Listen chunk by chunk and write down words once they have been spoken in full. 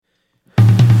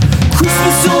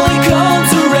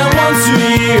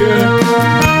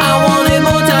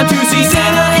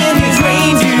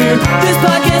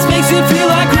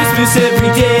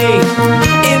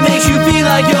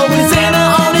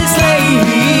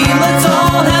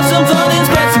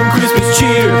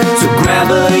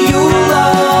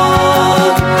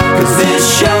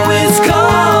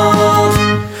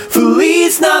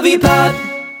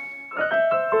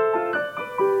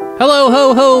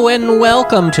and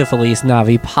welcome to Felice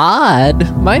Navi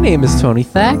Pod. My name is Tony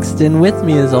Thaxton. With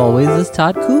me, as always, is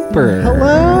Todd Cooper.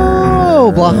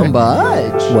 Hello, Blaham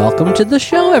Budge. Welcome to the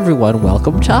show, everyone.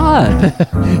 Welcome, Todd.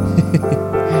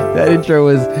 That intro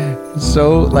was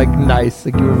so, nice.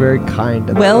 You were very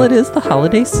kind. Well, it is the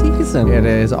holiday season. It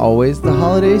is always the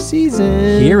holiday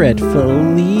season. Here at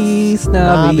Felice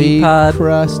Navi Pod.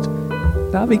 Crust.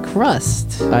 Navi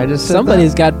Crust. I just said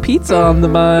Somebody's got pizza on the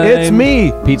mind. It's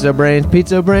me. Pizza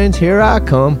brains, here I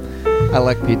come. I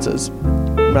like pizzas.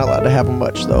 I'm not allowed to have them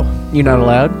much, though. You're not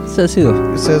allowed? Says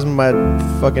who? It says my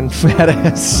fucking fat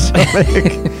ass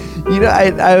stomach.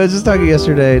 I was just talking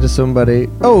yesterday to somebody,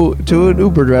 to an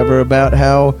Uber driver, about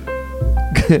how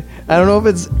I don't know if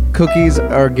it's cookies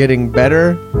are getting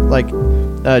better,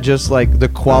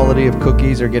 the quality of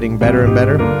cookies are getting better and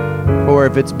better, or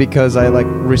if it's because I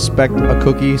respect a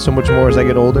cookie so much more as I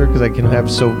get older because I can have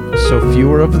so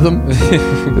fewer of them.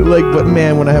 But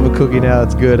man, when I have a cookie now,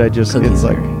 it's good.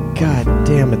 God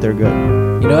damn it, they're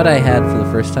good. You know what I had for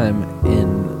the first time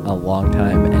in a long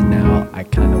time, and now I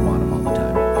kind of want them all the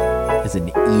time? Is an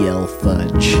EL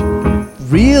fudge.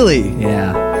 Really?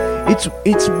 Yeah.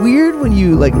 It's weird when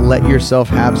you let yourself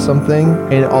have something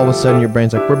and all of a sudden your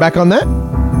brain's like, we're back on that?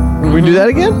 Mm-hmm. We do that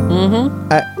again?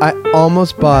 Mm-hmm. I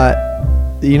almost bought,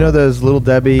 those Little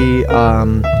Debbie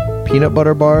peanut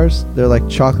butter bars? They're like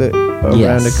chocolate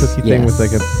around a cookie thing with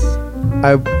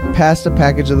I passed a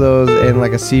package of those in a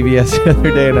CVS the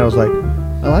other day and I was like,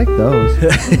 I like those.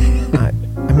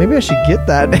 Maybe I should get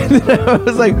that. And then I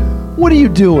was like, what are you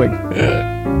doing?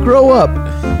 Grow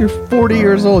up. You're 40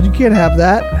 years old. You can't have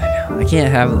that. I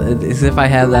can't have it. As if I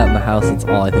have that in the house, that's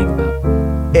all I think about.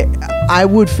 I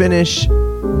would finish.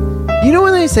 You know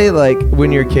when they say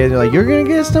when you're a kid, you're gonna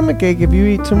get a stomach ache if you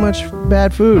eat too much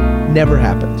bad food. Never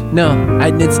happened. No,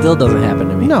 it still doesn't happen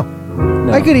to me. No.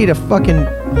 I could eat a fucking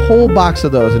whole box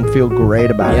of those and feel great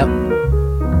about it.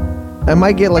 I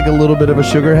might get a little bit of a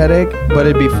sugar headache, but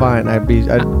it'd be fine. I'd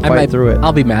fight through it.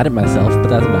 I'll be mad at myself, but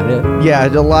that's about it. Yeah,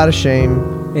 a lot of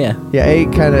shame. Yeah. Yeah, I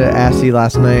ate kind of assy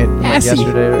last night. Assy?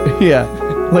 Yesterday. Yeah,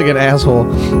 like an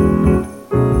asshole.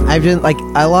 I've been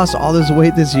I lost all this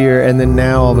weight this year, and then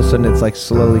now all of a sudden it's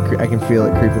slowly. I can feel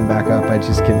it creeping back up. I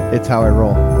just can. It's how I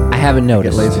roll. I haven't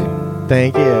noticed. Get lazy.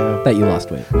 Thank you. That you lost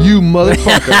weight. You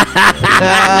motherfucker.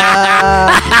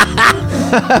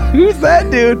 Who's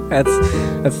that dude? That's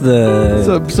the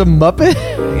some Muppet.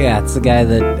 Yeah, it's the guy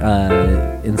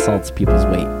that insults people's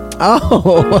weight.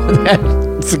 Oh,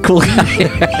 that's a cool guy.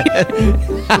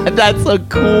 That's a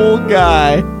cool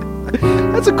guy.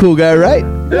 That's a cool guy, right?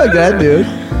 You like that dude?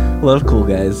 Love cool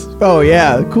guys. Oh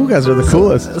yeah, cool guys are the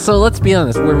coolest. So let's be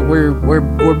honest,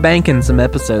 we're banking some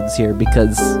episodes here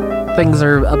because things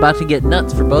are about to get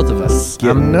nuts for both of us.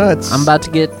 Nuts. I'm about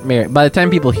to get married. By the time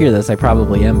people hear this, I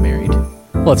probably am married.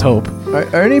 Let's hope.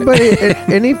 Are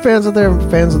any fans out there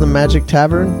fans of the Magic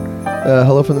Tavern?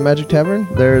 Hello from the Magic Tavern.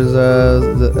 There's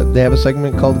they have a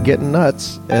segment called Getting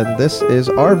Nuts, and this is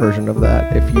our version of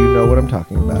that. If you know what I'm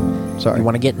talking about. Sorry. You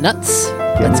want to get nuts?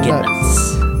 Let's get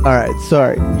nuts. All right.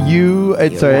 Sorry.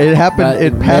 It happened.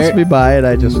 It passed me by, and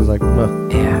I just was like,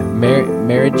 ugh. Yeah.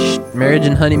 Marriage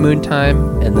and honeymoon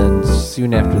time, and then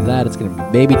soon after that, it's gonna be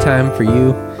baby time for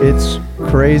you. It's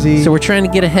crazy. So we're trying to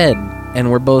get ahead,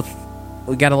 and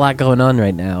we got a lot going on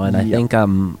right now, and I think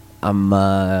I'm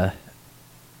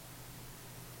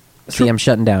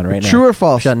shutting down right now. True or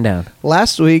false? Shutting down.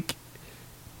 Last week,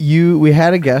 we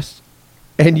had a guest,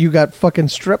 and you got fucking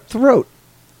strep throat.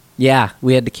 Yeah,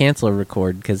 we had to cancel a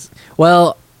record because,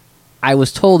 I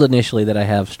was told initially that I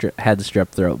had the strep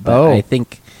throat, but I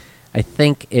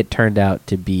think it turned out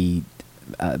to be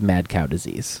mad cow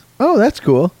disease. Oh, that's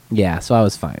cool. Yeah, so I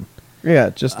was fine.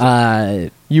 Yeah, just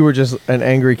you were just an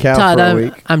angry cow Todd, for a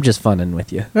week. I'm just funning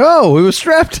with you. Oh, it was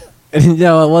strep.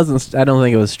 No, it wasn't. I don't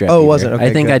think it was strep. Oh, it wasn't? Okay,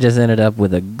 I think good. I just ended up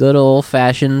with a good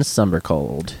old-fashioned summer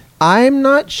cold. I'm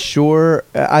not sure.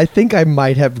 I think I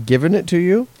might have given it to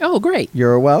you. Oh, great.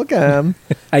 You're welcome.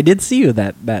 I did see you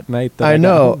that night. I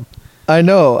know.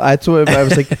 That's what I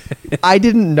was like. I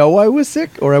didn't know I was sick,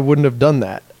 or I wouldn't have done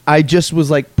that. I just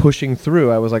was pushing through.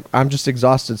 I was like, I'm just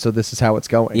exhausted, so this is how it's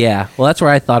going. Yeah, well, that's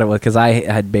where I thought it was because I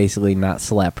had basically not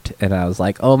slept, and I was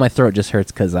like, oh, my throat just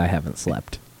hurts because I haven't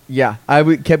slept. Yeah,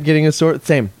 kept getting a sore.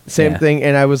 Same thing,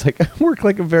 and I was like, I work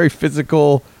a very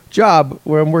physical job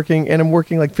where I'm working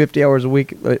 50 hours a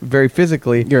week, very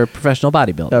physically. You're a professional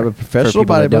bodybuilder. I'm a professional for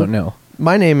people bodybuilder. That don't know.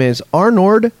 My name is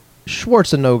Arnold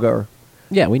Schwarzenegger.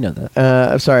 Yeah, we know that.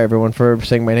 I'm sorry, everyone, for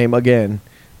saying my name again.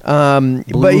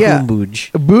 But yeah,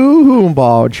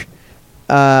 Boo-hoom-bodge.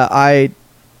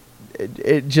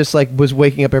 It just was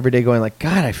waking up every day going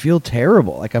God, I feel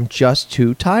terrible. I'm just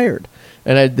too tired.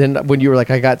 And then when you were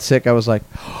like, I got sick, I was like,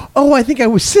 oh, I think I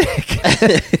was sick.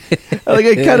 Like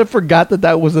I kind of forgot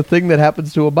that was a thing that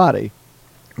happens to a body.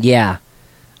 Yeah.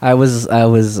 I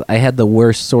had the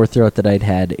worst sore throat that I'd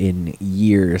had in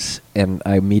years, and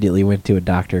I immediately went to a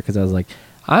doctor because I was like,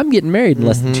 I'm getting married in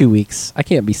less than 2 weeks. I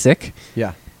can't be sick.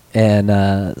 Yeah. And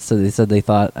so they said they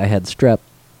thought I had strep,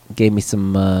 gave me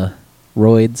some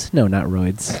roids. No, not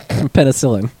roids.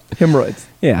 Penicillin. Hemorrhoids.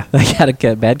 Yeah. I had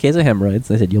a bad case of hemorrhoids.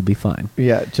 They said, you'll be fine.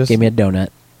 Yeah. Just gave me a donut.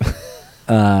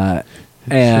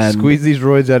 And squeeze these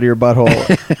roids out of your butthole,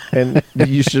 and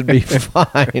you should be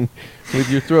fine.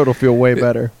 Your throat will feel way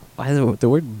better. The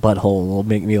word butthole will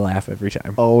make me laugh every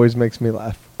time. Always makes me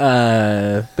laugh.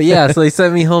 But yeah, so they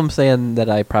sent me home saying that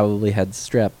I probably had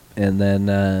strep, and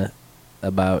then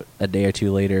about a day or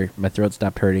two later, my throat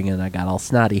stopped hurting, and I got all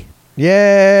snotty.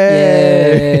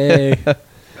 Yay!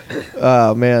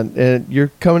 Oh man, and you're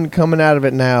coming out of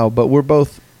it now, but we're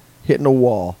both hitting a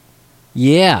wall.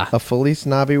 Yeah, a Feliz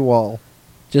Navi wall.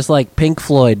 Just like Pink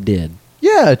Floyd did.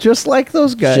 Yeah, just like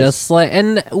those guys.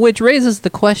 And which raises the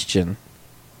question: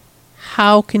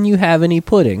 how can you have any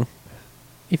pudding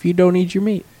if you don't eat your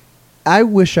meat? I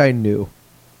wish I knew.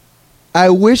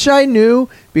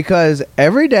 Because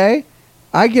every day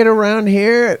I get around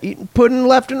here eating pudding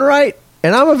left and right,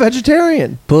 and I'm a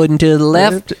vegetarian. Pudding to the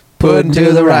left, pudding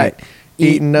to the right,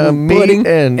 eating a meat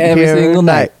and every single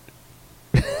night.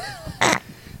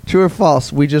 True or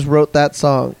false? We just wrote that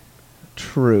song.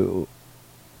 True.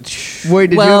 Wait,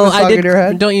 did you have a song in your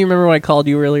head? Don't you remember when I called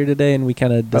you earlier today and we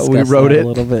kind of discussed we wrote it a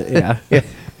little bit? Yeah.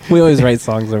 We always write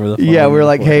songs over the phone. Yeah, we were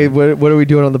like, hey, what are we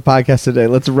doing on the podcast today?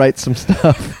 Let's write some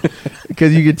stuff.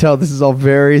 Because you can tell this is all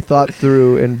very thought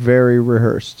through and very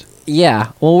rehearsed.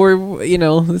 Yeah. Well,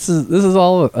 this is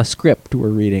all a script we're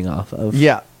reading off of.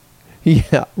 Yeah.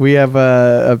 Yeah. We have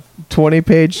a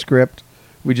 20-page script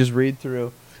we just read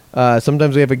through.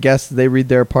 Sometimes we have a guest, they read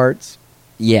their parts.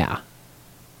 Yeah.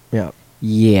 Yeah.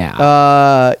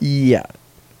 Yeah. Yeah.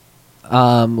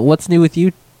 What's new with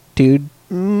you, dude?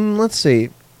 Let's see.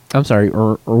 I'm sorry,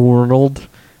 Arnold.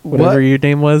 Whatever your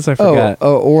name was, I forgot.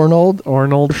 Oh, Arnold.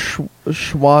 Arnold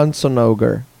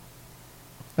Schwanzenegger.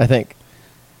 I think.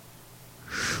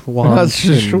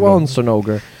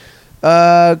 Schwanzenegger.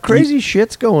 Crazy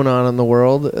shit's going on in the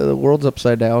world. The world's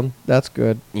upside down. That's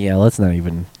good. Yeah, let's not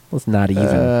even. It's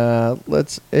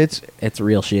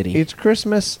real shitty. It's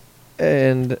Christmas,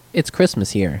 and it's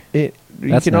Christmas here. You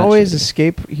can always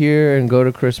escape here and go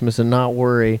to Christmas and not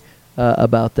worry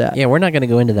about that. Yeah, we're not going to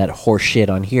go into that horse shit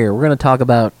on here. We're going to talk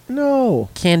about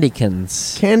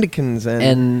candykins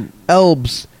and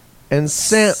elbs and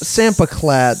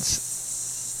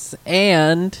sampaclads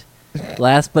and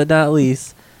last but not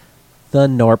least, the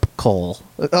Norp Cole.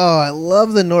 Oh, I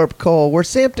love the Norp Cole, where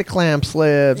Santa Clamps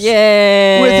lives.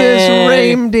 Yay! With his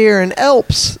reindeer and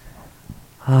elps.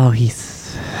 Oh,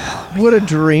 what a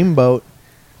dreamboat.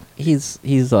 He's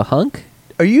a hunk.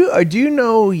 Do you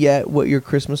know yet what your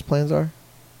Christmas plans are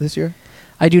this year?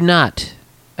 I do not.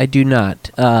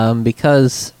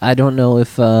 Because I don't know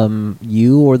if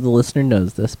you or the listener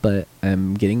knows this, but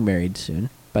I'm getting married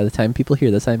soon. By the time people hear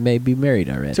this, I may be married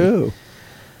already. Too.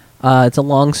 It's a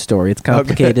long story. It's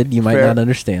complicated. Okay, you might not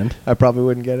understand. I probably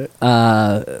wouldn't get it.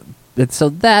 And so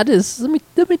that is.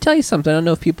 Let me tell you something. I don't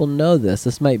know if people know this.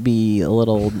 This might be a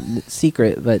little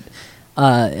secret, but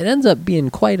it ends up being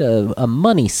quite a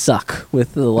money suck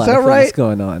with a lot of things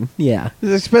going on. Yeah,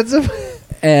 it's expensive.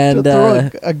 And to throw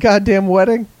a goddamn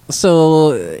wedding.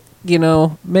 So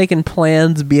making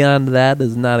plans beyond that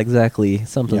is not exactly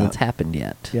something that's happened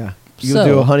yet. Yeah, you'll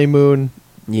do a honeymoon.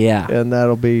 Yeah, and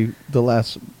that'll be the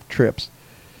last trips.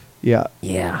 Yeah.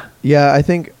 Yeah. Yeah, I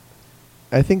think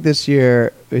this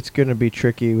year it's going to be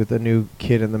tricky with a new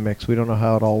kid in the mix. We don't know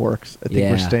how it all works. I think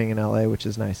we're staying in LA, which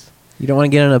is nice. You don't want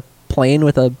to get on a plane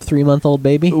with a 3-month-old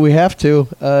baby? We have to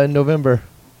in November.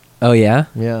 Oh yeah?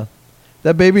 Yeah.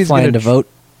 That baby's flying to vote.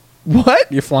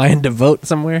 What? You're flying to vote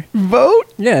somewhere?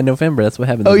 Vote? Yeah, in November. That's what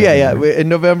happens. Oh yeah. In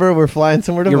November we're flying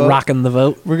somewhere to vote. You're rocking the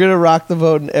vote. We're gonna rock the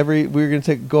vote, and we're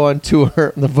gonna go on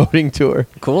tour, the voting tour.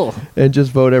 Cool. And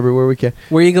just vote everywhere we can.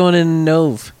 Where are you going in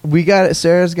Nov?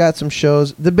 Sarah's got some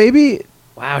shows. The baby.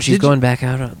 Wow, she's going back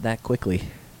out that quickly.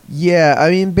 Yeah,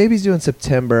 I mean, baby's due in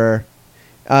September.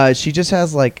 She just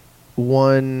has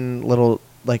one little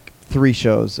 3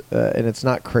 shows, and it's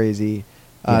not crazy.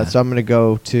 So I'm going to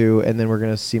go to, and then we're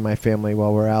going to see my family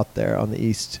while we're out there on the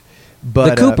East.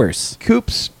 But the Coopers.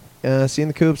 Seeing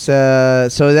the Coops.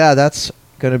 So yeah, that's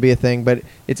going to be a thing. But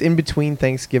it's in between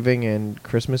Thanksgiving and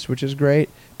Christmas, which is great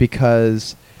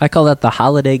because... I call that the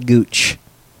holiday gooch.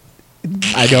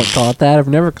 I don't call it that. I've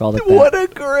never called it that. What a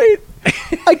great...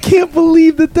 I can't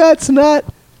believe that's not...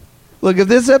 Look, if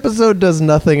this episode does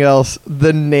nothing else,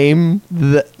 the name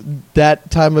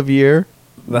that time of year,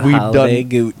 The holiday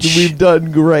gooch. We've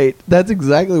done great. That's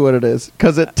exactly what it is.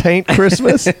 Because it taint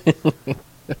Christmas. The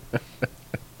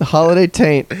holiday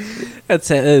taint.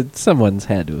 That's someone's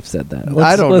had to have said that.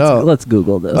 I don't know. Let's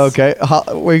Google this. Okay.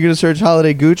 Were you going to search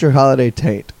holiday gooch or holiday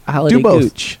taint? Holiday Do both.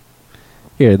 gooch.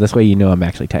 Here, this way you know I'm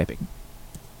actually typing.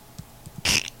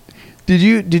 Did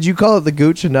you call it the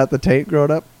gooch and not the taint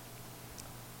growing up?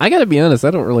 I gotta be honest,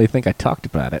 I don't really think I talked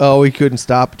about it. Oh, we couldn't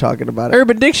stop talking about it.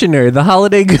 Urban Dictionary, the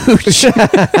holiday gooch.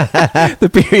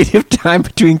 The period of time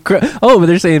between... but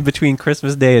they're saying between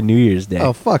Christmas Day and New Year's Day.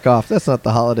 Oh, fuck off. That's not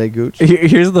the holiday gooch.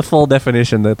 Here's the full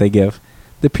definition that they give.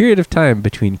 The period of time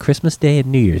between Christmas Day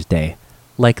and New Year's Day.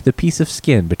 Like the piece of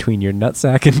skin between your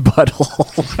nutsack and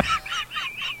butthole.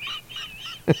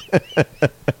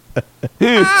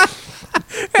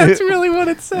 That's really what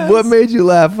it says. What made you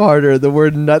laugh harder, the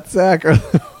word nutsack or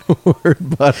the word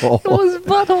butthole? It was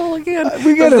butthole again.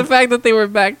 We got the fact that they were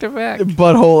back to back.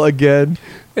 Butthole again.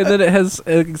 And then it has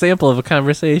an example of a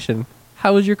conversation.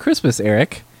 How was your Christmas,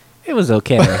 Eric? It was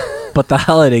okay, but the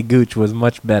holiday gooch was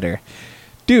much better.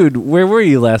 Dude, where were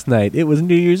you last night? It was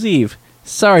New Year's Eve.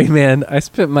 Sorry, man. I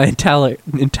spent my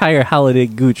entire holiday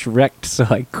gooch wrecked, so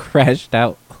I crashed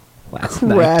out last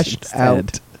night. Crashed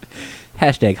out.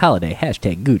 Hashtag holiday,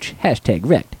 hashtag gooch, hashtag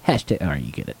wrecked, hashtag... Oh,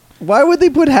 you get it. Why would they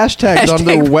put hashtags on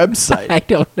their website? I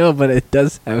don't know, but it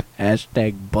does have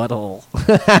hashtag butthole.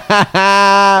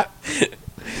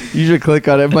 You should click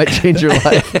on it. It might change your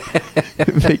life.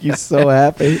 It'd make you so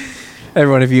happy.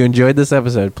 Everyone, if you enjoyed this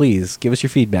episode, please give us your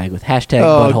feedback with hashtag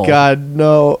butthole. Oh, God,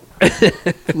 no.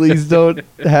 Please don't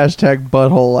hashtag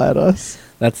butthole at us.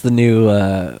 That's the new...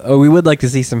 we would like to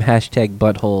see some hashtag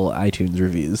butthole iTunes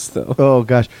reviews, though. Oh,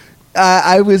 gosh.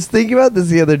 I was thinking about this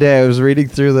the other day. I was reading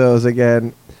through those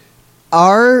again.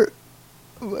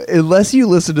 Unless you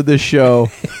listen to this show,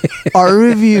 our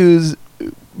reviews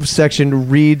section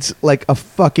reads like a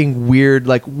fucking weird,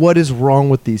 like, what is wrong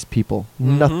with these people?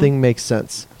 Mm-hmm. Nothing makes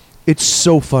sense. It's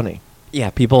so funny. Yeah,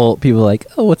 people are like,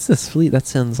 oh, what's this? That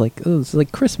sounds like, oh, it's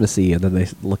like Christmassy. And then they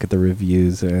look at the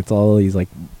reviews, and it's all these, like,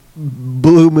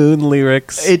 Blue Moon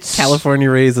lyrics. It's California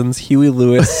Raisins, Huey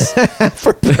Lewis.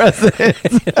 For president.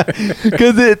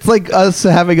 Because it's like us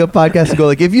having a podcast and go,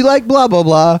 like, if you like blah, blah,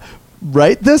 blah,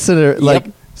 write this in it. Like,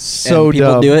 so and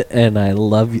people dumb. do it, and I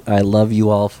love you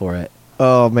all for it.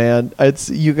 Oh, man.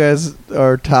 You guys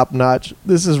are top notch.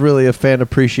 This is really a fan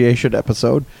appreciation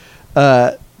episode.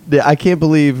 I can't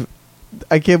believe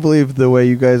the way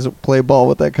you guys play ball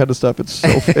with that kind of stuff. It's so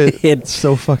it's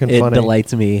so fucking funny. It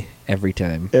delights me every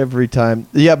time. Every time.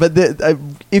 Yeah, but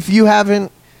if you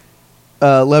haven't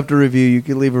left a review, you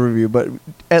can leave a review. But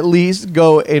at least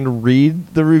go and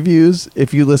read the reviews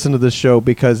if you listen to this show,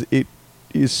 because it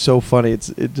is so funny.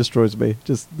 It destroys me.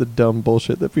 Just the dumb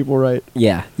bullshit that people write.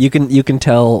 Yeah, you can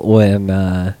tell when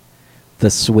the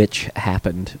switch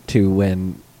happened to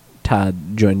when Todd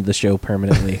joined the show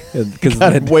permanently. Because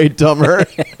way dumber.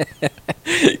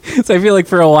 So I feel like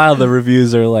for a while the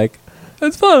reviews are like,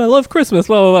 it's fun, I love Christmas,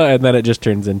 blah, blah, blah. And then it just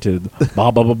turns into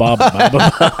blah, blah, blah, blah, blah,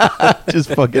 blah. Just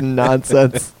fucking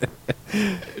nonsense.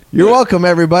 You're welcome,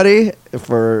 everybody,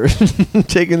 for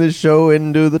taking this show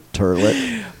into the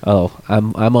toilet. Oh,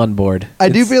 I'm on board. I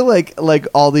do feel like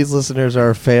all these listeners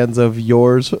are fans of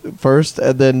yours first,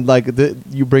 and then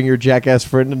you bring your jackass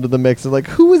friend into the mix, and like,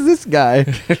 who is this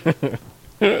guy?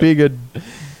 Being a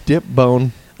dip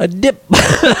bone. A dip.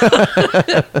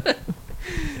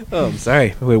 Oh, I'm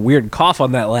sorry. A weird cough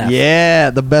on that laugh. Yeah,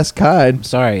 the best kind.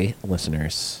 Sorry,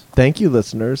 listeners. Thank you,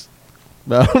 listeners.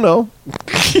 I don't know.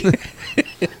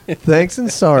 Thanks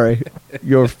and sorry.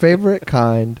 Your favorite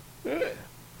kind.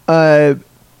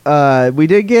 We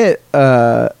did get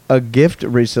a gift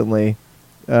recently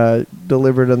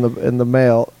delivered in the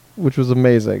mail, which was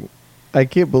amazing. I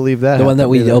can't believe that. The one that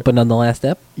we opened on the last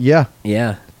ep? Yeah.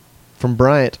 Yeah. From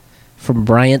Bryant. From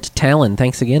Bryant Talon.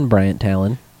 Thanks again, Bryant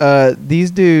Talon.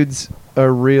 These dudes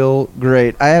are real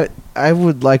great. I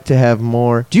would like to have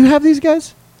more. Do you have these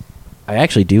guys? I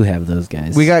actually do have those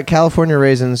guys. We got California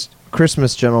Raisins,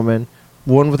 Christmas Gentleman,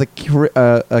 one with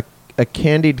a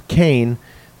candied cane,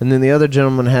 and then the other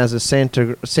gentleman has a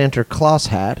Santa Claus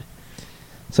hat.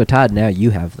 So Todd, now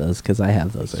you have those because I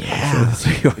have those. Yeah.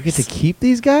 You get to keep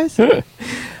these guys.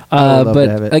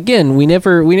 But again, we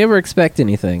never expect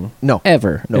anything. No,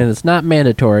 ever. No. And it's not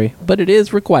mandatory, but it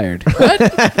is required. But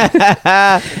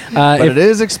it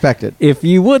is expected. If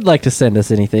you would like to send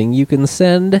us anything, you can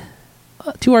send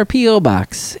to our P.O.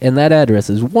 Box, and that address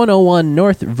is 101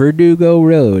 North Verdugo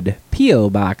Road,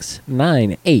 P.O. Box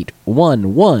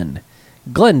 9811,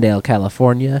 Glendale,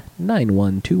 California,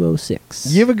 91206.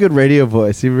 You have a good radio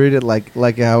voice. You read it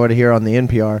like I would hear on the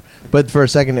NPR, but for a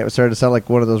second it started to sound like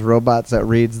one of those robots that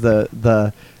reads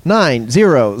the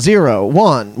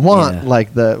 90011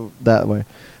 like that way.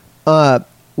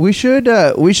 We should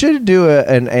do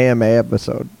an AMA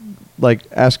episode, like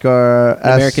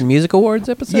American Music Awards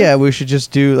episode. Yeah, we should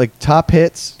just do like top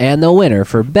hits. And the winner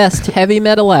for best heavy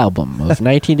metal album of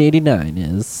 1989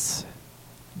 is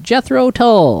Jethro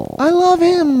Tull. I love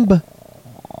him.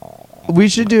 We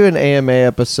should do an AMA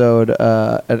episode,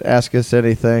 an Ask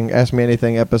Me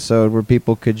Anything episode where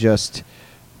people could just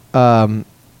write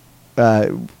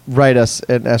us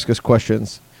and ask us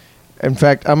questions. In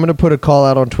fact, I'm going to put a call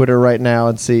out on Twitter right now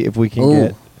and see if we can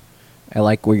get. I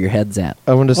like where your head's at.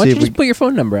 I want to see Why don't if you just put your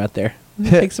phone number out there?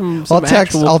 Take some I'll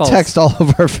text all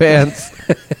of our fans.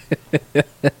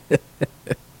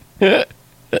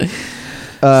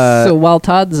 So while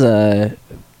Todd's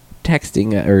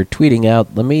texting or tweeting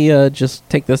out, let me just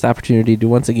take this opportunity to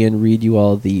once again read you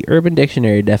all the Urban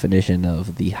Dictionary definition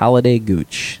of the holiday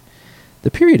gooch. The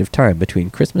period of time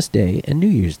between Christmas Day and New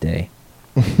Year's Day.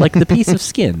 Like the piece of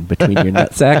skin between your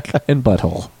nutsack and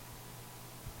butthole.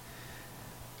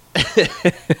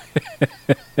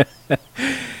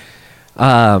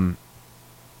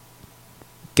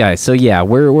 Guys, so yeah,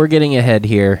 we're getting ahead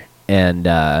here, and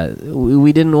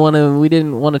we didn't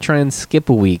want to try and skip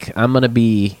a week. I'm gonna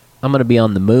be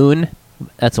on the moon.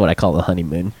 That's what I call the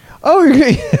honeymoon. Oh, you're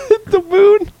gonna hit the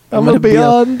moon. I'm gonna be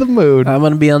on the moon. I'm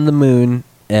gonna be on the moon,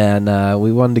 and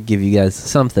we wanted to give you guys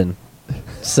something.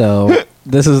 So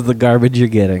this is the garbage you're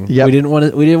getting. Yep. We didn't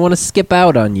want to skip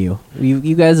out on you.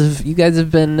 You guys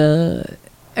have been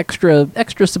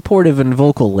extra supportive and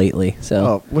vocal lately.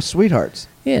 So we're sweethearts.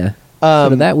 yeah. So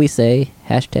to that we say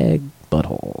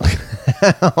 #butthole.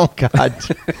 Oh God,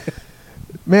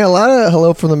 man! A lot of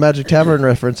Hello from the Magic Tavern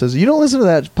references. You don't listen to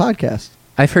that podcast.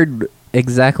 I've heard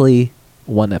exactly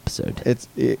one episode. It's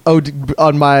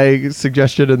on my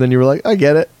suggestion, and then you were like, "I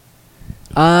get it."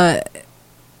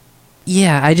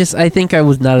 Yeah. I think I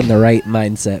was not in the right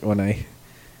mindset when I.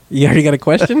 You already got a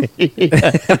question?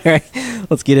 All right,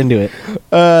 let's get into it.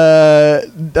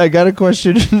 I got a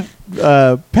question.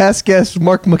 Past guest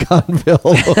Mark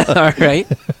McConville. All right.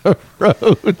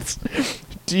 Wrote,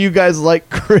 do you guys like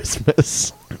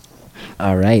Christmas?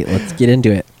 All right, let's get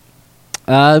into it.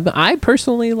 I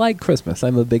personally like Christmas.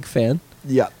 I'm a big fan.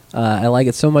 Yeah. I like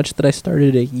it so much that I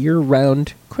started a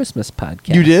year-round Christmas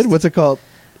podcast. You did? What's it called?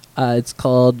 It's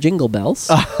called Jingle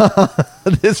Bells.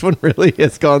 This one really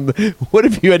has gone. What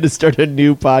if you had to start a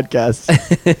new podcast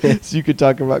so you could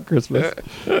talk about Christmas?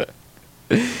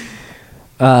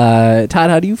 Todd,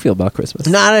 how do you feel about Christmas?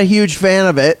 Not a huge fan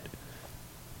of it.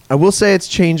 I will say it's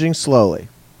changing slowly.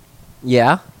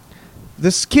 Yeah?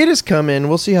 This kid has come in.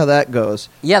 We'll see how that goes.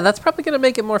 Yeah, that's probably going to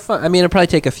make it more fun. I mean, it'll probably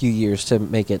take a few years to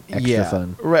make it extra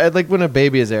fun. Right, like when a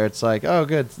baby is there, it's like, oh,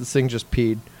 good, this thing just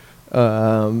peed.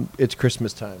 It's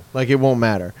Christmas time. Like, it won't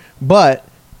matter. But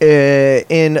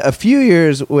in a few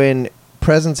years, when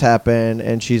presents happen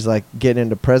and she's, like, getting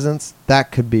into presents,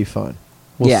 that could be fun.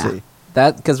 We'll see.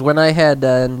 Because when I had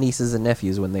nieces and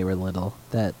nephews when they were little,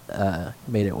 that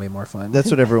made it way more fun.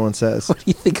 That's what everyone says. What do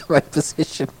you think of my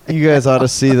position? You guys ought to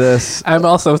see this. I'm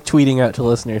also tweeting out to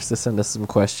listeners to send us some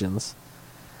questions.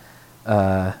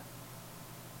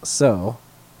 So...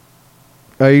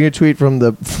 Are you gonna tweet from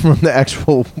the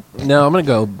actual? No, I'm gonna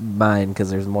go mine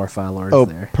because there's more followers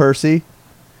there. Oh, Percy.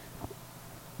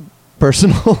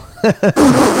 Personal.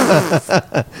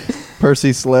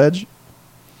 Percy Sledge.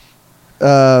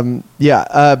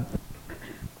 Yeah.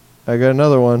 I got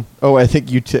another one. Oh, I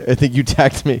think you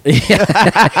tagged me.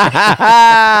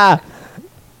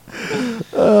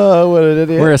 Oh, what an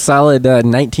idiot! We're a solid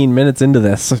 19 minutes into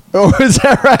this. Oh, is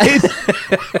that right?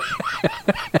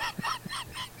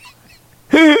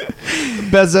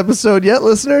 Best episode yet,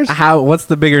 listeners? What's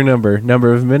the bigger number?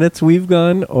 Number of minutes we've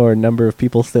gone or number of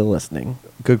people still listening?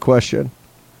 Good question.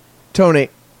 Tony,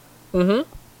 Mm-hmm.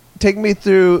 take me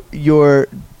through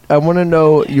I want to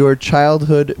know your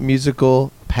childhood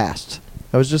musical past.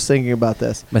 I was just thinking about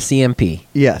this. My CMP.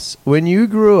 Yes. When you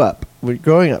growing up,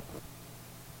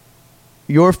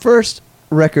 your first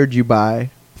record you buy,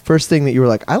 first thing that you were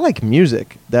like, I like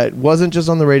music, that wasn't just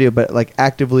on the radio, but like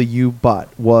actively you bought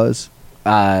was...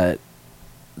 The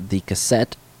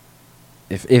cassette.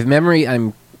 If memory,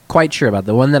 I'm quite sure about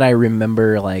the one that I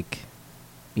remember, like,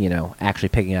 actually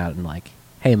picking out and like,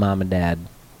 hey, Mom and Dad,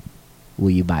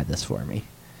 will you buy this for me?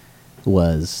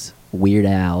 Was Weird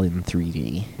Al in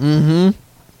 3D. Mm-hmm.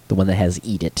 The one that has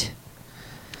Eat It.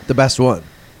 The best one.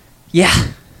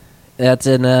 Yeah. That's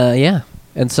in, yeah.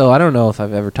 And so I don't know if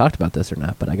I've ever talked about this or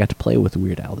not, but I got to play with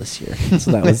Weird Al this year.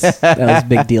 So that was a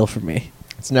big deal for me.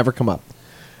 It's never come up.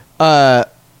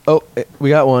 We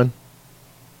got one.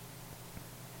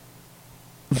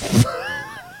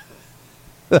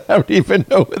 I don't even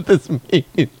know what this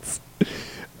means.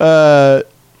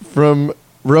 From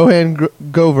Rohan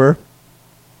Gover.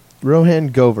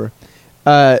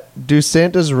 Do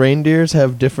Santa's reindeers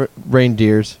have different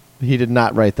reindeers? He did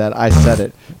not write that. I said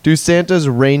it. Do Santa's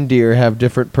reindeer have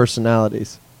different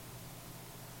personalities?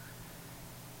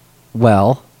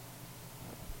 Well,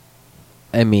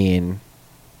 I mean,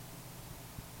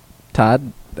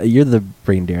 Todd, you're the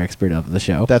reindeer expert of the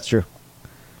show. That's true.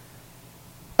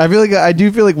 I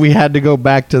do feel like we had to go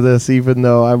back to this, even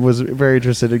though I was very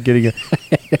interested in getting it.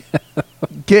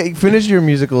 Finish your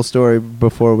musical story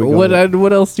before we go.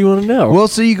 What else do you want to know? Well,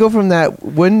 so you go from that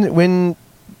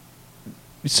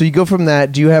So you go from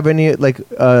that. Do you have any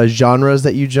genres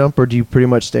that you jump, or do you pretty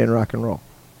much stay in rock and roll?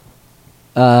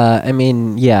 I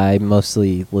mean, yeah, I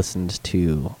mostly listened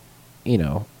to,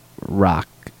 rock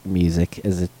music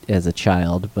as a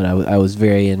child, but I was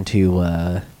very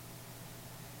into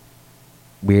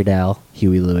Weird Al,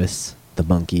 Huey Lewis, the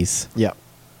Monkees. Yeah.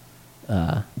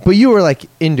 But you were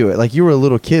into it. Like you were a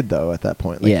little kid though at that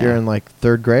point. Like you're in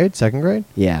third grade, second grade?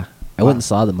 Yeah. I went and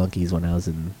saw the Monkees when I was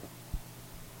in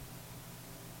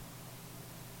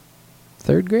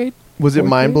third grade. Was it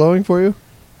mind blowing for you?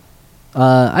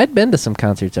 I'd been to some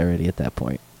concerts already at that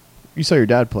point. You saw your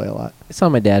dad play a lot. I saw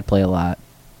my dad play a lot.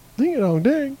 Ding dong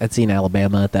ding. I'd seen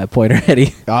Alabama at that point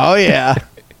already. Oh yeah.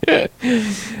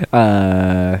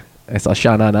 I saw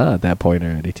Sha Na Na at that point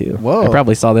already too. Whoa. I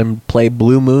probably saw them play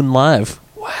Blue Moon live.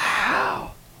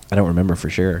 Wow. I don't remember for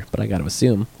sure, but I got to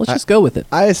assume. Let's just go with it.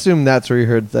 I assume that's where you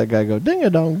heard that guy go ding a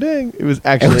dong ding. It was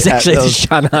actually the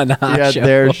Sha Na Na show.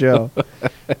 Their show.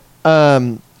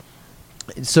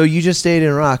 So you just stayed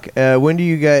in rock. When do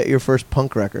you get your first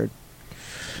punk record?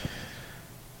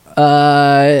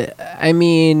 I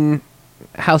mean,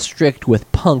 how strict with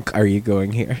punk are you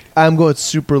going here? I'm going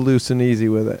super loose and easy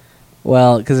with it.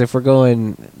 Well, because if we're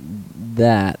going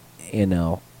that,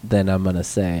 then I'm going to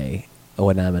say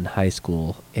when I'm in high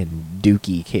school and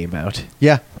Dookie came out.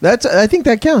 Yeah, I think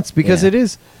that counts because it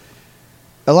is.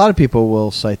 A lot of people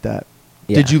will cite that.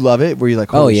 Yeah. Did you love it? Were you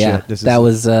like, holy shit, that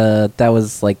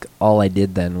was like all I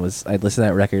did then was I'd listen to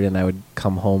that record and I would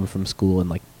come home from school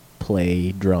and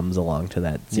play drums along to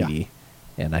that CD.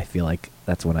 Yeah. And I feel like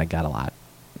that's when I got a lot.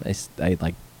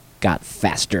 I got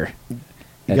faster.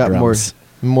 You got drums.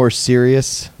 More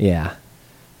serious. Yeah.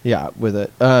 Yeah, with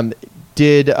it.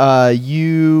 Did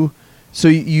you? So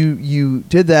you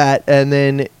did that, and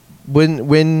then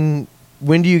when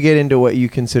do you get into what you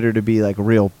consider to be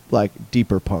real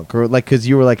deeper punk, or because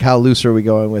you were how loose are we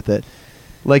going with it?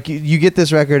 You get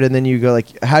this record, and then you go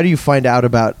how do you find out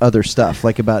about other stuff,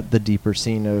 about the deeper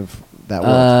scene of that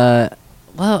world?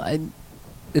 Well,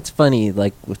 it's funny.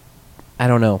 With I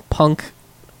don't know, punk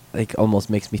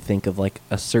almost makes me think of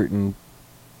a certain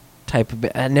type of.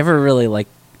 I never really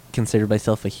considered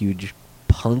myself a huge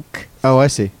punk. Oh, I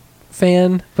see.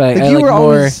 Fan, but you were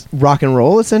always rock and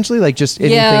roll essentially, just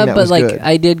anything that was good.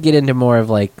 I did get into more of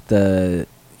the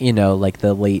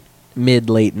the mid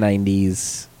late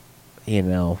 90s,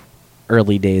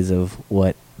 early days of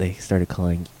what they started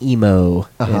calling emo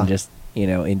and just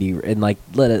indie and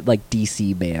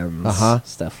DC bands,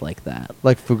 stuff like that.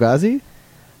 Like Fugazi?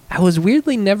 I was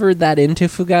weirdly never that into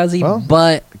Fugazi,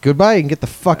 but goodbye. You can get the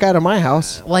fuck out of my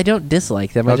house. Well, I don't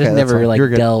dislike them. I just never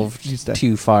delved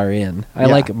too far in. I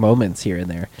like moments here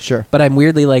and there. Sure, but I'm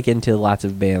weirdly into lots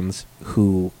of bands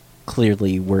who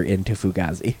clearly were into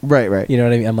Fugazi. Right. You know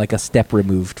what I mean? I'm a step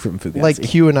removed from Fugazi. Like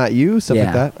Q and Not You, stuff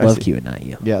like that. I love Q and Not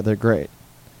You. Yeah, they're great.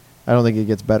 I don't think it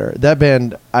gets better. That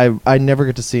band, I never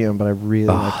get to see them, but I really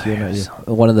like Q and Not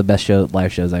You. One of the best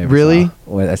live shows I ever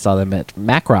saw. I saw them at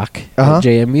Mac Rock at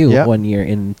JMU one year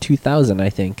in 2000, I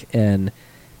think, and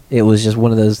it was just one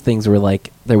of those things where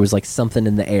there was something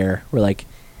in the air where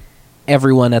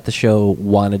everyone at the show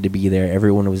wanted to be there.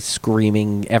 Everyone was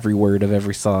screaming every word of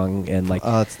every song, and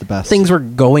it's the best. Things were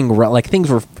going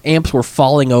amps were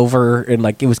falling over, and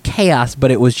it was chaos, but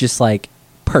it was just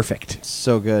perfect.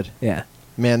 So good. Yeah.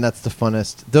 Man, that's the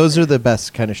funnest. Those are the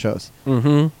best kind of shows.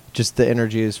 Mm-hmm. Just the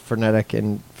energy is frenetic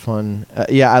and fun.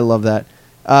 I love that.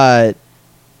 Were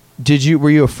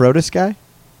you a Frodis guy?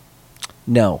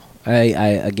 No. I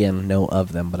again know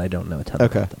of them, but I don't know a ton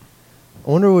about them. I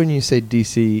wonder when you say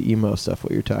DC emo stuff,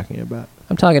 what you're talking about.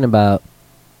 I'm talking about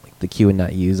the Q and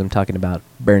Not Use. I'm talking about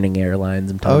Burning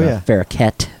Airlines. I'm talking about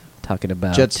Farrakhan. Talking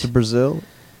about Jets to Brazil.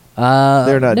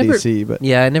 They're not DC, but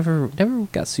yeah, I never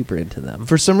got super into them.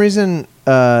 For some reason,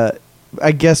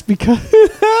 I guess because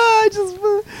I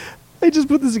just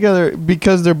put this together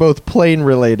because they're both plane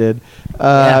related.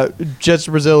 Jets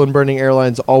to Brazil and Burning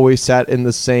Airlines always sat in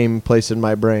the same place in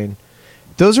my brain.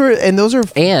 Those are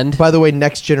by the way,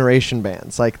 next generation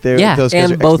bands. Like those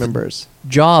guys are both ex-members.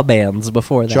 Jaw bands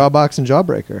before that. Jawbox and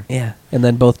Jawbreaker. Yeah, and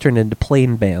then both turned into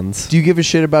plane bands. Do you give a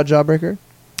shit about Jawbreaker?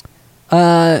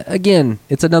 Again,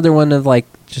 it's another one of like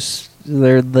just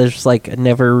there's like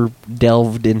never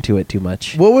delved into it too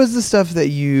much. What was the stuff that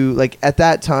you like at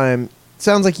that time?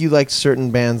 Sounds like you liked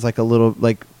certain bands like a little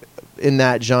like in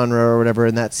that genre or whatever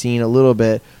in that scene a little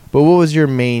bit. But what was your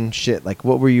main shit? Like,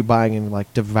 what were you buying and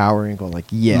like devouring? Going like,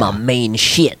 yeah, my main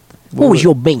shit. What was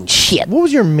your main shit? What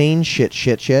was your main shit?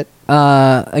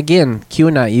 Again, Q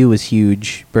and Not You was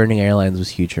huge. Burning Airlines was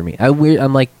huge for me. I'm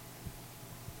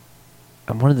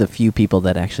one of the few people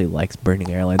that actually likes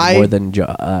Burning Airlines more than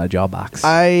Jawbox.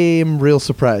 I am real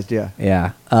surprised. Yeah.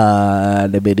 Yeah.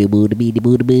 But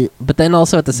then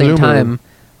also at the same time,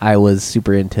 I was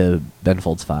super into Ben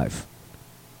Folds 5.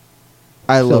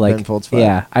 I love Ben Folds 5.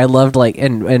 Yeah, I loved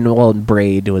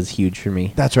Braid was huge for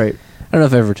me. That's right. I don't know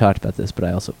if I ever talked about this, but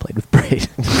I also played with Braid.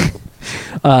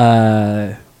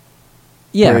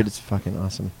 Yeah, Braid is fucking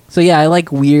awesome. So yeah, I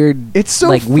like weird. It's so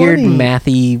like funny. Weird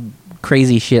mathy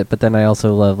crazy shit, but then I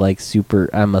also love like super.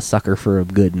 I'm a sucker for a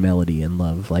good melody and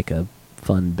love like a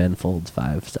fun Ben Folds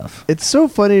 5 stuff. It's so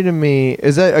funny to me.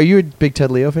 Are you a big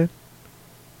Ted Leo fan?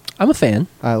 I'm a fan.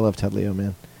 I love Ted Leo,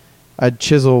 man.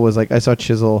 Chisel was like I saw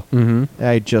Chisel. Mm-hmm.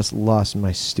 I just lost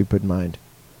my stupid mind.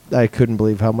 I couldn't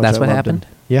believe how much. That's I what loved happened.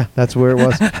 Him. Yeah, that's where it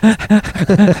was.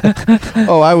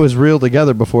 Oh, I was real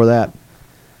together before that.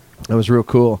 That was real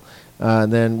cool.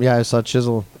 And then I saw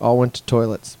Chisel. All went to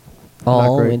toilets.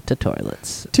 All went to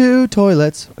toilets. 2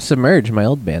 toilets. Submerge, my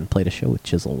old band, played a show with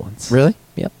Chisel once. Really?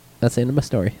 Yep. That's the end of my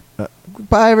story.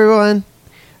 Bye, everyone.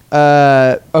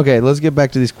 Okay, let's get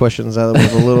back to these questions now that we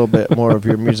have a little bit more of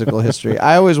your musical history.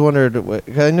 I always wondered,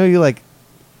 because I know you like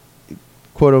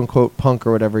quote-unquote punk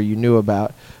or whatever you knew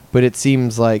about, but it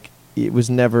seems like it was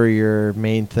never your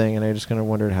main thing, and I just kind of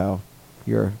wondered how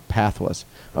your path was.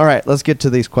 All right, let's get to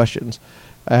these questions.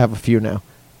 I have a few now.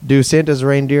 Do Santa's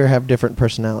reindeer have different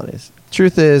personalities?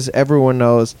 Truth is, everyone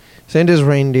knows Santa's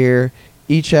reindeer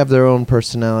each have their own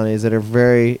personalities that are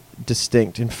very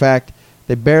distinct. In fact,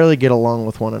 they barely get along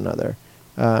with one another.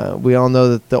 We all know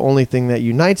that the only thing that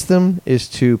unites them is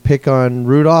to pick on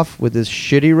Rudolph with his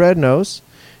shitty red nose.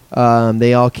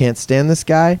 They all can't stand this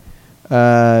guy.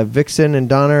 Vixen and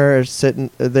Donner are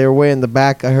sitting, they're way in the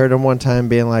back. I heard him one time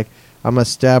being like, I'm going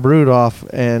to stab Rudolph,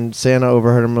 and Santa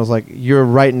overheard him and was like, you're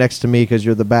right next to me because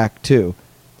you're the back too.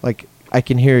 Like, I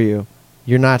can hear you.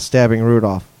 You're not stabbing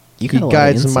Rudolph. He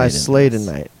guides my sleigh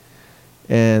tonight.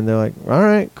 And they're like, all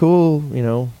right, cool,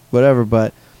 whatever.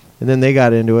 And then they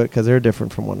got into it because they're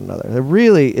different from one another.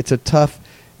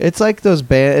 It's like those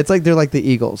bands, it's like they're like the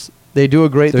Eagles. They do a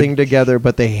great thing together,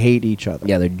 but they hate each other.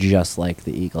 Yeah, they're just like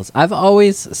the Eagles. I've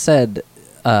always said,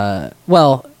 a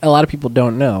lot of people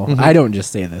don't know. Mm-hmm. I don't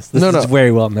just say this. This is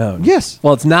very well known. Yes.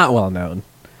 Well, it's not well known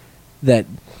that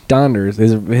Donner's,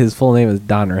 his full name is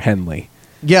Donner Henley.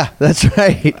 Yeah, that's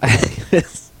right.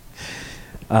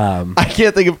 I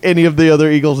can't think of any of the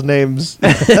other Eagles' names.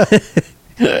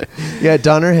 Yeah,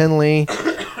 Donner Henley.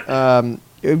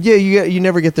 You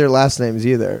never get their last names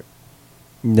either.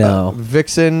 No.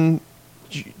 Vixen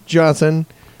Johnson.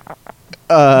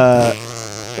 I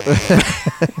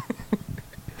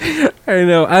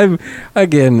know.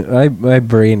 My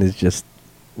brain is just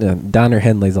Donner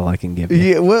Henley's all I can give you.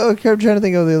 Yeah, well, I'm trying to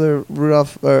think of the other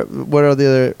Rudolph. What are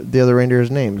the other reindeers'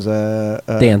 names?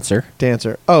 Dancer.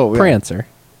 Oh, yeah. Prancer.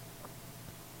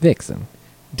 Vixen.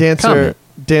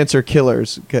 Dancer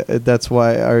Killers. That's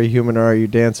why Are You Human or Are You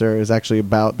Dancer is actually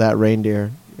about that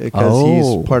reindeer because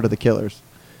he's part of the Killers.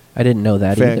 I didn't know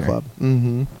that either. Fan club.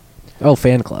 Mm-hmm. Oh,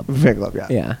 fan club. Fan club. Yeah.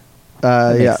 Yeah.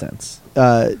 That makes sense.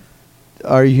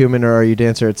 Are you human or are you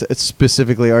dancer? It's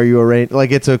specifically, are you a reindeer?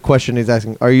 Like, it's a question he's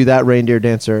asking. Are you that reindeer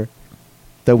dancer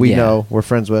that we know we're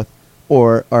friends with,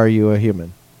 or are you a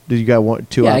human? Do you got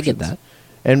two options? Yeah, I get that.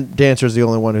 And dancer's the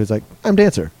only one who's like, I'm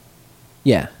dancer.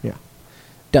 Yeah.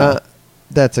 Yeah.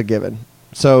 That's a given.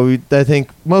 So I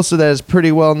think most of that is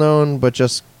pretty well known, but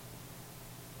just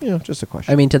a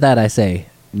question. I mean, to that I say,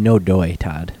 no doy,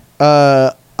 Todd.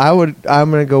 I'm going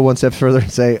to go one step further and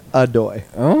say a doy.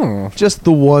 Oh. Just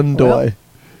the one doy.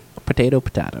 Potato.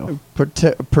 Potato.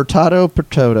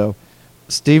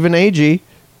 Stephen Agee,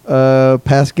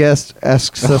 past guest,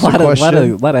 asks us a question.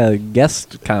 A lot of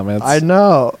guest comments. I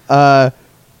know.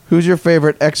 Who's your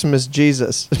favorite Xmas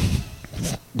Jesus?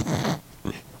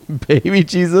 Baby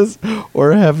Jesus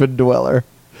or Heaven Dweller?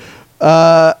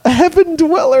 Heaven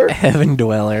Dweller. Heaven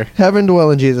Dweller. Heaven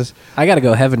Dwelling Jesus. I gotta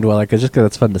go Heaven Dweller because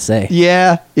it's fun to say.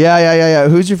 Yeah.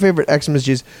 Who's your favorite Xmas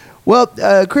Jesus? Well,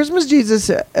 Christmas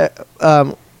Jesus,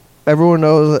 everyone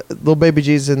knows little baby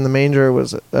Jesus in the manger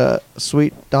was a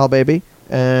sweet doll baby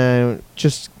and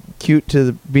just cute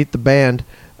to beat the band.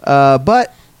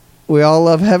 But we all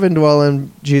love Heaven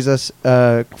Dwelling Jesus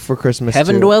for Christmas.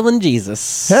 Heaven too. Dwelling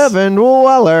Jesus. Heaven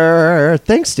Dweller.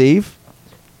 Thanks, Steve.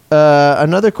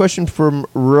 Another question from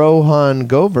Rohan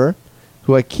Gover,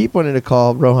 who I keep wanting to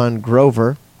call Rohan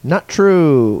Grover. Not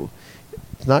true.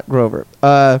 It's not Grover.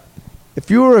 If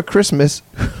you were a Christmas,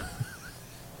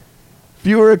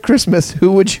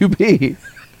 who would you be?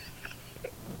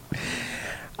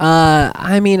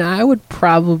 I mean, I would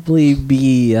probably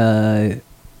be.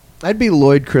 I'd be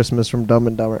Lloyd Christmas from Dumb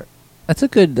and Dumber. That's a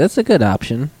good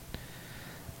option.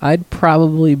 I'd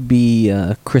probably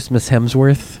be Christmas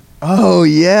Hemsworth. Oh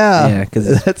yeah, Yeah,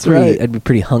 because that's right. I'd be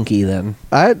pretty hunky then.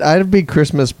 I'd be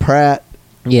Christmas Pratt.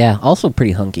 Yeah, also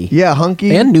pretty hunky. Yeah,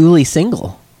 hunky And newly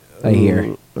single, I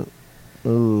hear.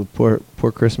 Ooh, poor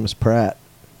Christmas Pratt.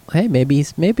 Hey, maybe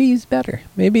he's better.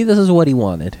 Maybe this is what he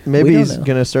wanted. Maybe We don't he's know.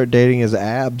 gonna start dating his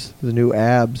abs, the new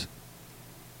abs.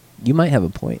 You might have a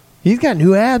point. He's got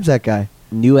new abs, that guy.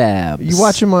 New abs. You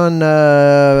watch him on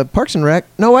Parks and Rec.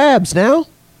 No abs now.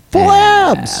 Full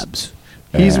abs.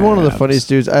 He's one of the funniest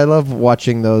dudes. I love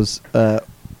watching those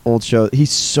old shows.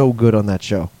 He's so good on that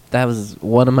show. That was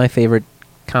one of my favorite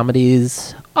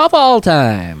comedies of all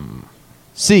time.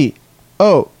 C-O-A-T.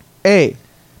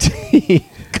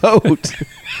 Goat.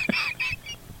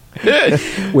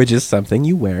 Which is something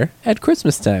you wear at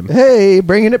Christmas time. Hey,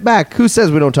 bringing it back. Who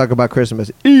says we don't talk about Christmas?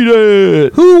 Eat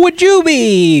it. Who would you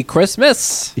be,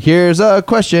 Christmas? Here's a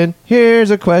question.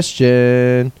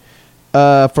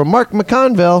 From Mark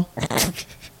McConville.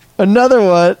 Another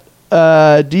one.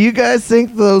 Do you guys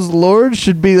think those lords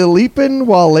should be leaping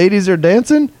while ladies are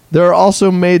dancing? There are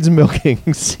also maids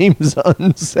milking. Seems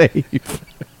unsafe.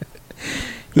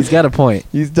 He's got a point.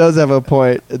 He does have a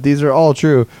point. These are all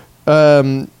true.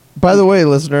 By the way,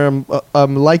 listener,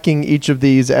 I'm liking each of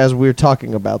these as we're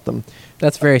talking about them.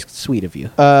 That's very sweet of you.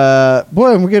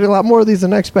 Boy, we're getting a lot more of these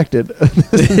than I expected.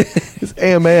 This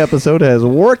AMA episode has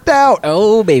worked out.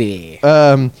 Oh, baby.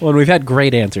 Well, we've had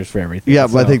great answers for everything. Yeah,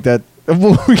 so. I think that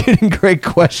we're getting great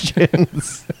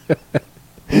questions.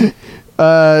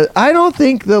 I don't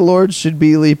think the lords should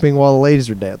be leaping while the ladies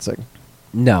are dancing.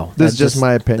 No. This is just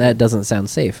my opinion. That doesn't sound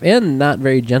safe. And not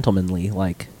very gentlemanly,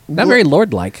 like. Not Well, very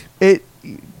lord-like.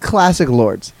 Classic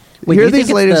lords. Wait, do Here you think these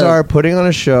it's ladies are putting on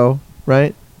a show,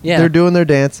 right? Yeah. They're doing their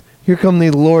dance. Here come the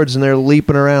lords, and they're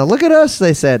leaping around. Look at us,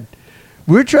 they said.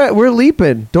 We're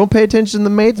leaping. Don't pay attention to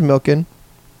the maids milking.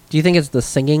 Do you think it's the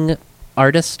singing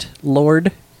artist,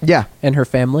 Lord, Yeah. and her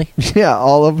family? Yeah,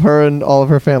 all of her and all of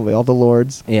her family, all the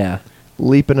lords, Yeah.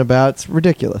 leaping about. It's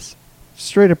ridiculous.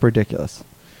 Straight up ridiculous.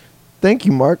 Thank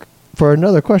you, Mark, for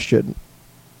another question.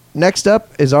 Next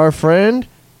up is our friend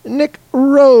Nick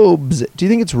Robes. Do you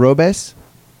think it's Robes?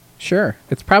 Sure.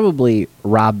 It's probably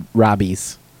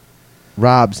Robbie's.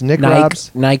 Robs. Nick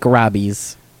Robs. Nike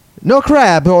Robbie's. No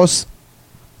crabs.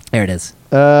 There it is.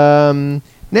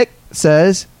 Nick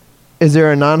says, is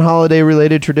there a non-holiday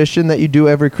related tradition that you do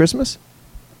every Christmas?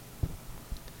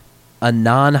 A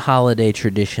non-holiday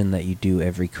tradition that you do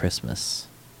every Christmas.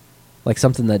 Like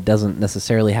something that doesn't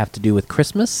necessarily have to do with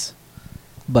Christmas,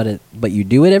 but you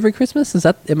do it every Christmas?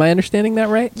 Am I understanding that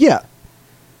right? Yeah.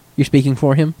 You're speaking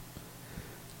for him?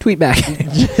 Tweet back.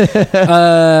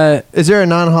 Is there a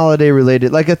non-holiday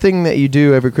related, like a thing that you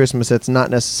do every Christmas that's not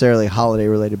necessarily holiday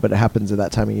related, but it happens at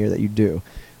that time of year that you do?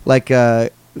 I'm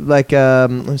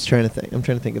just trying to think. I'm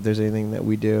trying to think if there's anything that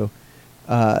we do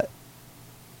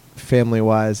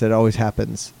family-wise that always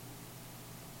happens.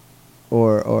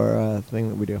 Or a thing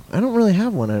that we do. I don't really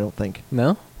have one, I don't think.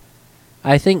 No?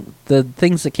 I think the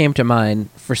things that came to mind,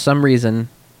 for some reason,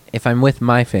 if I'm with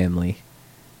my family,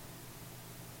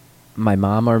 my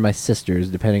mom or my sisters,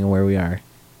 depending on where we are,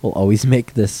 will always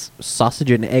make this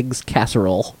sausage and eggs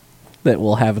casserole that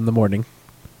we'll have in the morning.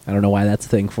 I don't know why that's a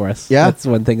thing for us. Yeah? That's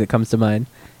one thing that comes to mind.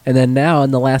 And then now,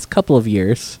 in the last couple of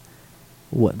years,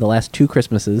 the last 2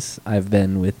 Christmases, I've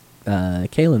been with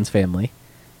Kaylin's family,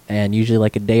 and usually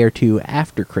like a day or two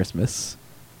after Christmas,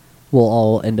 we'll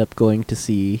all end up going to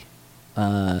see,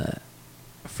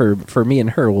 for me and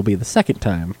her will be the second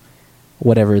time,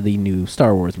 whatever the new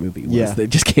Star Wars movie was that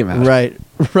just came out.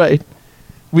 Right.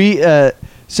 We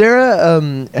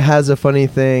Sarah has a funny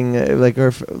thing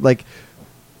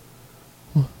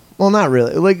well, not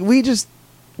really. Like we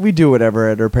do whatever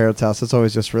at her parents' house. It's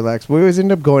always just relaxed. We always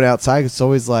end up going outside. It's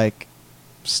always like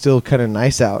still kind of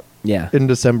nice out Yeah. in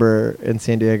December in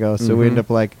San Diego. So we Mhm. end up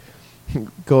like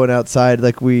going outside,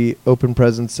 like we open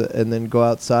presents and then go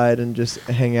outside and just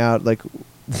hang out. Like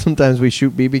sometimes we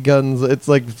shoot BB guns. It's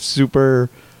like super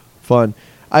fun.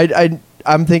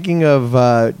 I'm thinking of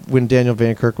when Daniel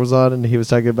Van Kirk was on and he was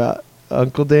talking about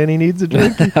Uncle Danny needs a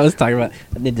drink. I was talking about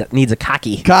needs a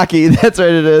cocky. Cocky, that's right.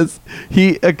 It is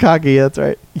cocky. That's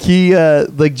right. He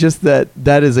like just that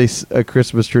is a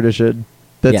Christmas tradition.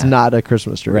 That's Yeah. not a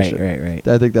Christmas tradition. Right.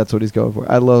 I think that's what he's going for.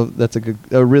 That's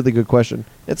a really good question.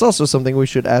 It's also something we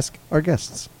should ask our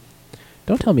guests.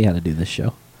 Don't tell me how to do this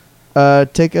show.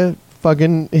 Take a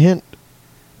fucking hint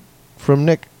from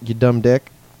Nick, you dumb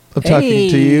dick. I'm talking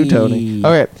to you, Tony.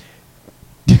 Hey.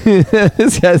 Okay.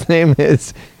 This guy's name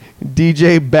is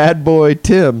DJ Bad Boy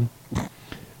Tim.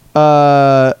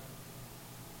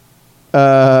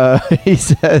 He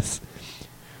says,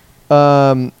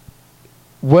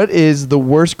 what is the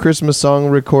worst Christmas song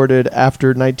recorded after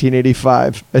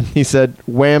 1985? And he said,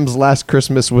 Wham's Last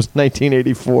Christmas was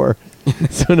 1984.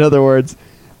 So in other words,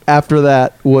 after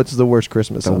that, what's the worst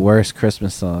Christmas The song? worst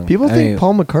Christmas song. People I think mean,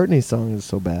 Paul McCartney's song is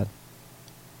so bad.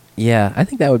 Yeah, I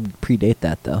think that would predate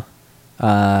that though.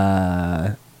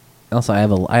 Also, I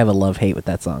have a love-hate with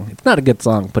that song. It's not a good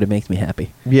song, but it makes me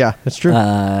happy. Yeah, that's true.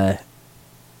 I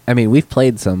mean, we've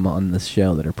played some on this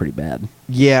show that are pretty bad.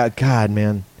 Yeah, God,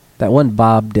 man. That one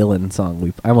Bob Dylan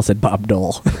song I almost said Bob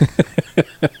Dole.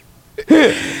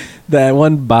 That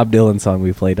one Bob Dylan song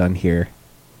we played on here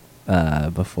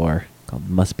before called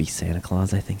Must Be Santa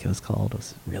Claus, I think it was called. It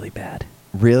was really bad.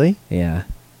 Really? Yeah. I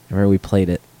remember we played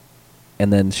it.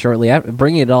 And then shortly after,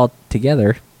 bringing it all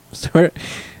together,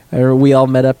 we all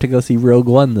met up to go see Rogue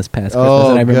One this past Christmas. Oh,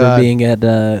 And I remember God. being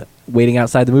at waiting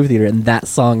outside the movie theater, and that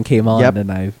song came on, Yep.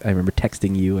 and I remember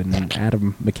texting you and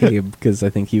Adam McCabe, because I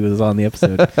think he was on the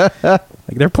episode. Like,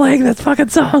 they're playing that fucking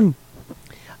song!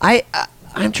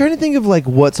 I'm trying to think of like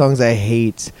what songs I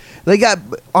hate. Like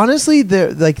honestly,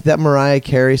 like that Mariah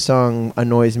Carey song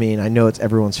annoys me, and I know it's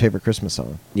everyone's favorite Christmas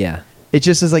song. Yeah. It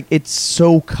just is like it's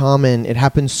so common. It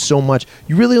happens so much.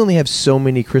 You really only have so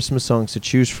many Christmas songs to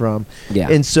choose from. Yeah.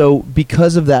 And so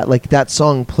because of that, like that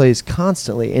song plays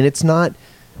constantly, and it's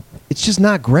just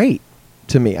not great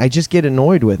to me. I just get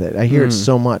annoyed with it. I hear it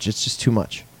so much. It's just too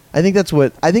much. I think that's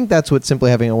what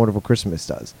Simply Having a Wonderful Christmas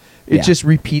does. It Yeah. just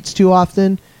repeats too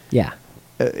often. Yeah.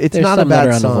 It's There's not a some that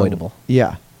bad are song. unavoidable.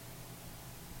 Yeah.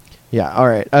 Yeah. All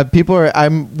right.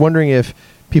 I'm wondering if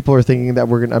people are thinking that I'm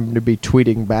going to be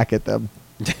tweeting back at them.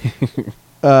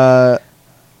 They're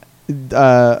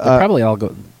probably all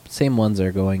same ones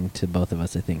are going to both of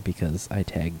us, I think, because I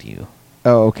tagged you.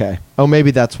 Oh, okay. Oh,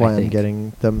 maybe that's why I I'm think.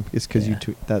 getting them. Is because you Yeah.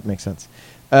 tweet. That makes sense.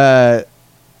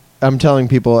 I'm telling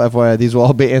people, FYI, these will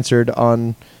all be answered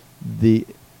on the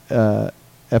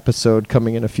episode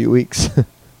coming in a few weeks.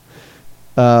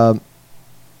 Okay.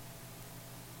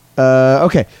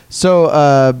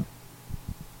 So,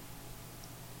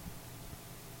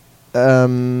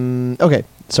 okay.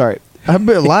 Sorry. I've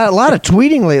been a lot of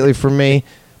tweeting lately for me.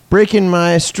 Breaking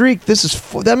my streak. This is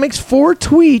that makes 4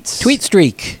 tweets. Tweet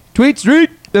streak. Tweet streak.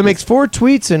 That makes 4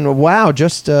 tweets, and wow,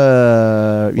 just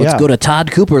Let's go to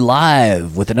Todd Cooper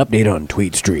Live with an update on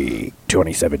Tweet Streak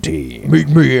 2017. Meet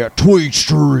me at Tweet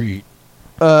Street.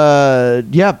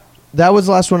 Yep. That was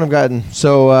the last one I've gotten.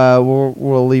 So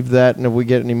we'll leave that, and if we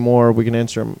get any more, we can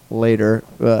answer them later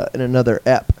in another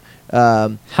ep.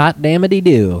 Hot dammity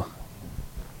do.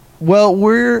 Well,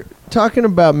 we're talking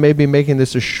about maybe making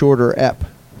this a shorter ep.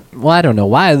 Well, I don't know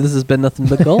why. This has been nothing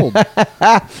but gold.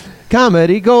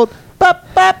 Comedy gold.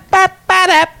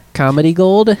 Comedy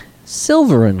gold,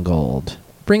 silver and gold.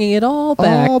 Bringing it all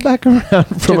back. All back around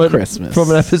from Christmas.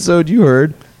 From an episode you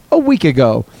heard a week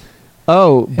ago.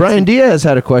 Oh, Brian Diaz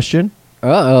had a question.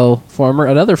 Uh-oh.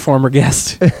 Another former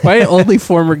guest. Why only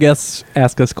former guests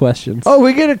ask us questions? Oh,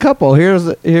 we get a couple. Here's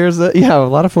a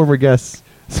lot of former guests.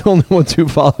 It's the only ones who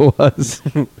follow us.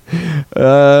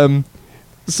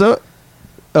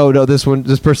 Oh no,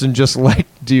 this person just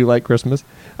liked Do You Like Christmas?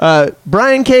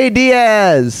 Brian K.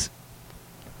 Diaz.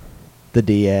 The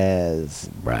Diaz.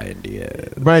 Brian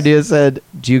Diaz. Brian Diaz said,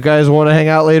 "Do you guys want to hang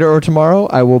out later or tomorrow?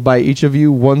 I will buy each of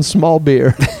you one small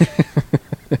beer."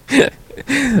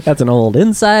 That's an old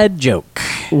inside joke.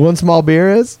 One small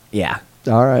beer is? Yeah.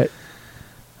 All right.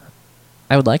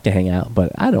 I would like to hang out,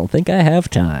 but I don't think I have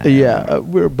time. Yeah,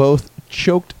 we're both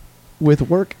choked with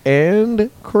work and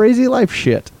crazy life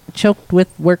shit. Choked with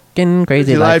work and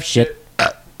crazy life shit.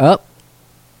 Oh,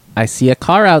 I see a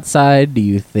car outside. Do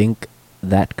you think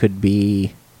that could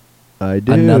be I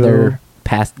do. another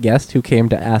past guest who came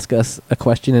to ask us a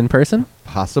question in person?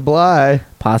 Possibly.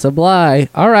 Possibly.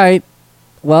 All right.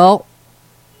 Well,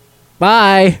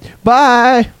 Bye.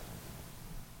 Bye.